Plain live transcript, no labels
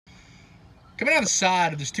Coming out the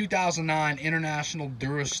side of this 2009 International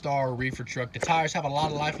DURASTAR Reefer truck, the tires have a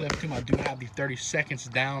lot of life left to them. I do have the 30 seconds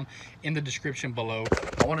down in the description below.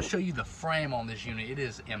 I want to show you the frame on this unit. It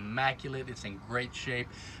is immaculate. It's in great shape.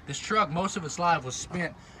 This truck, most of its life was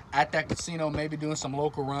spent at that casino, maybe doing some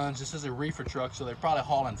local runs. This is a reefer truck, so they're probably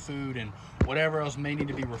hauling food and whatever else may need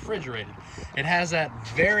to be refrigerated. It has that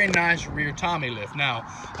very nice rear Tommy lift. Now,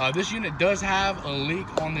 this unit does have a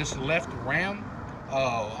leak on this left ram.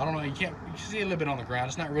 I don't know, you can see a little bit on the ground.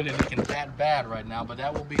 It's not really leaking that bad right now, but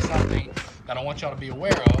that will be something that I want y'all to be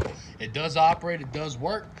aware of. It does operate, it does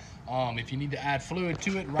work. If you need to add fluid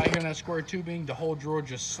to it, right here in that square tubing, the whole drawer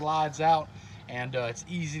just slides out, and it's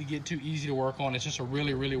easy to get to, easy to work on. It's just a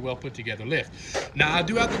really, really well put together lift. Now, I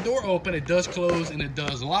do have the door open. It does close and it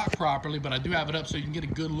does lock properly, but I do have it up so you can get a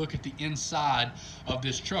good look at the inside of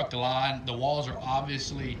this truck. The walls are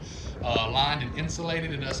obviously lined and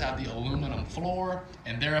insulated. It does have the aluminum floor,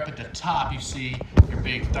 and there up at the top you see your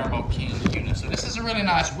big Thermo King unit. So this is a really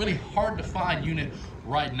nice, really hard to find unit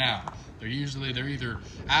right now. They're either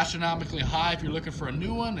astronomically high if you're looking for a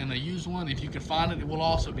new one, and a used one, if you can find it, it will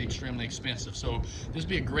also be extremely expensive. So this would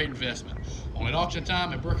be a great investment. Only at auction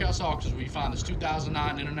time at Brookhouse Auctions where you find this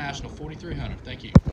 2009 International 4300. Thank you.